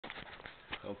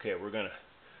Okay, we're gonna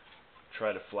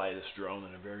try to fly this drone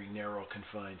in a very narrow,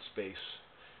 confined space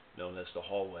known as the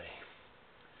hallway.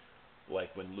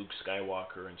 Like when Luke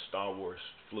Skywalker in Star Wars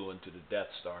flew into the Death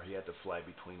Star, he had to fly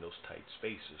between those tight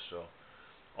spaces. So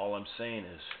all I'm saying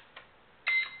is,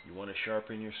 you want to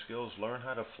sharpen your skills, learn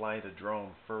how to fly the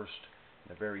drone first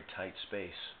in a very tight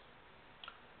space.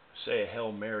 Say a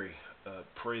Hail Mary,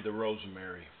 pray the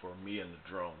Rosemary for me and the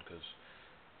drone, because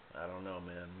I don't know,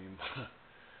 man,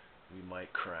 we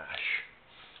might crash.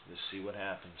 Let's see what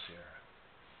happens here.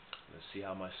 Let's see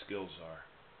how my skills are.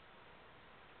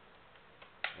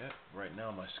 Yeah, right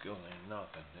now my skills ain't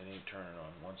nothing. It ain't turning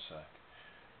on. One sec.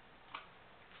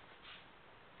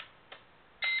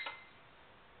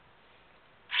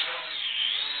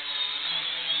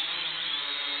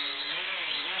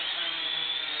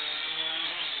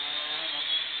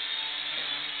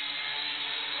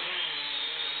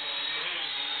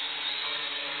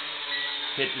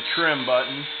 Hit the trim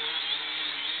button.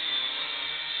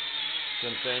 See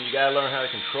what I'm saying? You gotta learn how to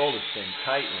control this thing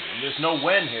tightly. And there's no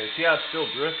wind here. See how it's still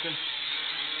drifting?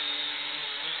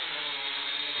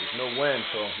 There's no wind,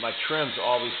 so my trim's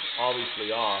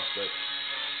obviously off, but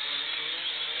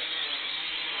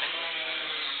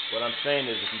what I'm saying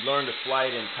is, if you learn to fly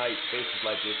it in tight spaces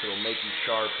like this, it'll make you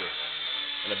sharper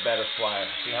and a better flyer.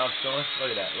 See how it's going?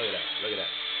 Look at that, look at that, look at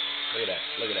that, look at that,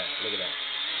 look at that, look at that.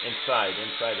 Inside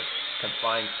a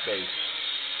confined space.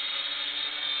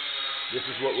 This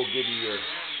is what will give you your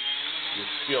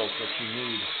skills that you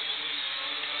need.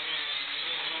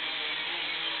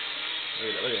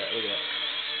 Look at that, look at that, look at that.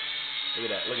 Look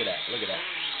at that, look at that, look at that.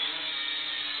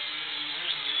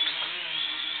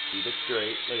 Keep it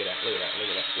straight. Look at that, look at that, look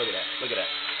at that, look at that, look at that.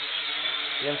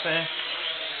 You know what I'm saying?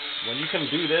 When you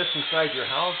can do this inside your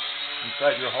house,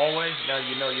 inside your hallway, now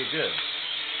you know you're good.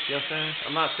 See what I'm saying?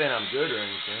 I'm not saying I'm good or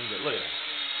anything, but look at that.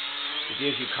 It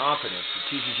gives you confidence. It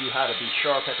teaches you how to be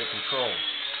sharp at the controls.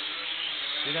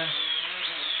 See that?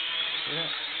 See that?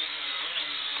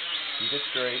 Keep it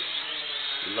straight.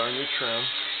 You learn your trim.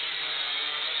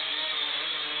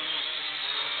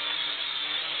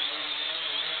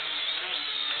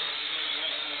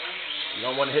 You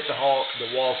don't want to hit the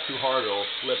walls too hard or it'll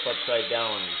flip upside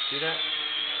down on you. See that?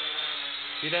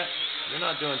 See that? You're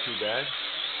not doing too bad.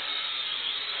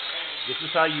 This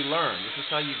is how you learn. This is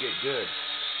how you get good.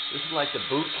 This is like the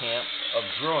boot camp of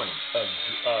drones.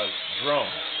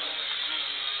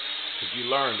 Because you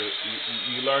learn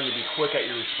to be quick at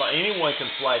your response. Anyone can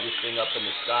fly this thing up in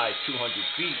the sky 200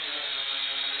 feet.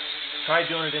 Try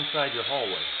doing it inside your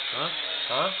hallway. Huh?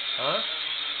 Huh? Huh?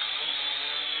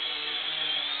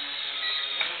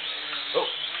 Oh.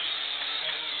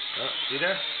 See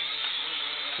there?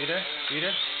 See there? See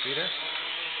there? See there?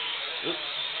 Oop.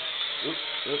 Oop.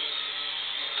 Oop.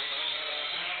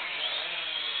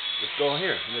 Let's go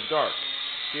here in the dark.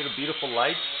 See the beautiful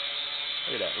lights?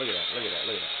 Look at that, look at that, look at that,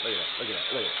 look at that, look at that, look at that,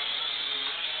 look at that.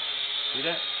 See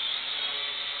that?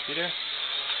 See there?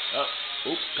 Oh,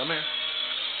 oop, come here.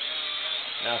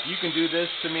 Now if you can do this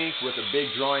to me with a big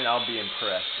drawing, I'll be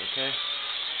impressed, okay?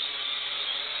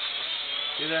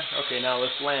 See that? Okay, now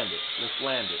let's land it. Let's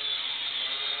land it.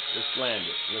 Let's land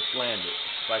it. Let's land it.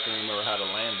 If I can remember how to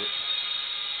land it.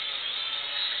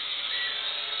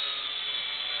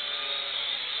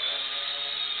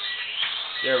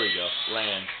 There we go.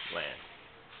 Land. Land.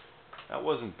 That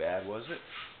wasn't bad, was it?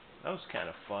 That was kind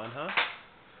of fun, huh?